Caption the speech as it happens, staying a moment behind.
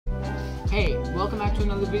Hey, welcome back to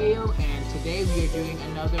another video, and today we are doing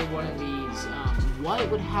another one of these, what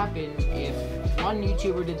would happen if one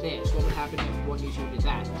YouTuber did this? What would happen if one YouTuber did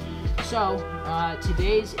that? So,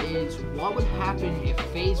 today's is what would happen if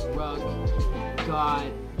FaZe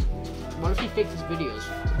what if he faked his videos?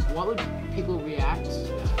 What would people react?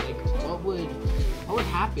 Like, what would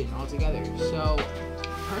happen altogether? So,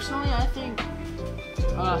 personally, I think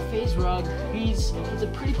FaZe, he's a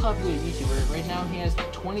pretty popular YouTuber. Right now he has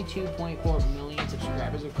 22.4 million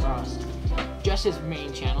subscribers across just his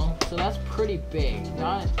main channel, so that's pretty big.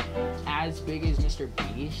 Not as big as Mr.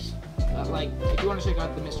 Beast. Like, if you want to check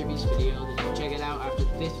out the Mr. Beast video, then you can check it out after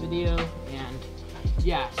this video. And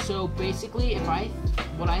yeah, so basically,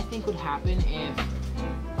 what I think would happen if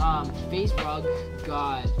FaZe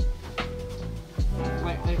got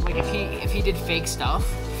like if he did fake stuff,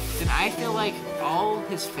 then I feel like all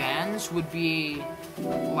his fans would be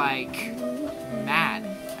like mad.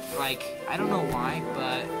 Like, I don't know why,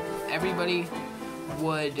 but everybody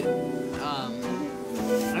would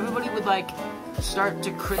like start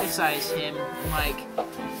to criticize him. Like,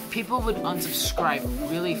 people would unsubscribe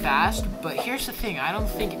really fast. But here's the thing, I don't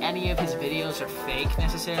think any of his videos are fake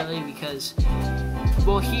necessarily, because,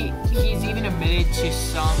 well, he's even admitted to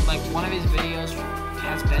some, like, one of his videos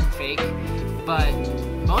has been fake, but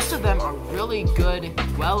most of them are really good,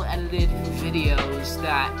 well-edited videos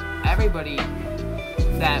that everybody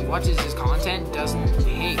that watches his content doesn't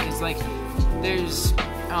hate, because, like,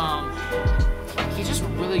 he's just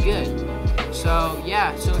really good. So,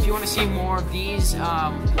 yeah, so if you want to see more of these,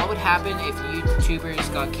 what would happen if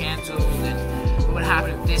YouTubers got canceled, and what would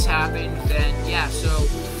happen if this happened, then, yeah, so,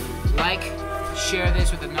 like, share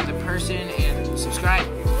this with another person, and subscribe,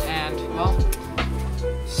 and, well,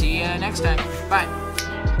 see you next time. Bye.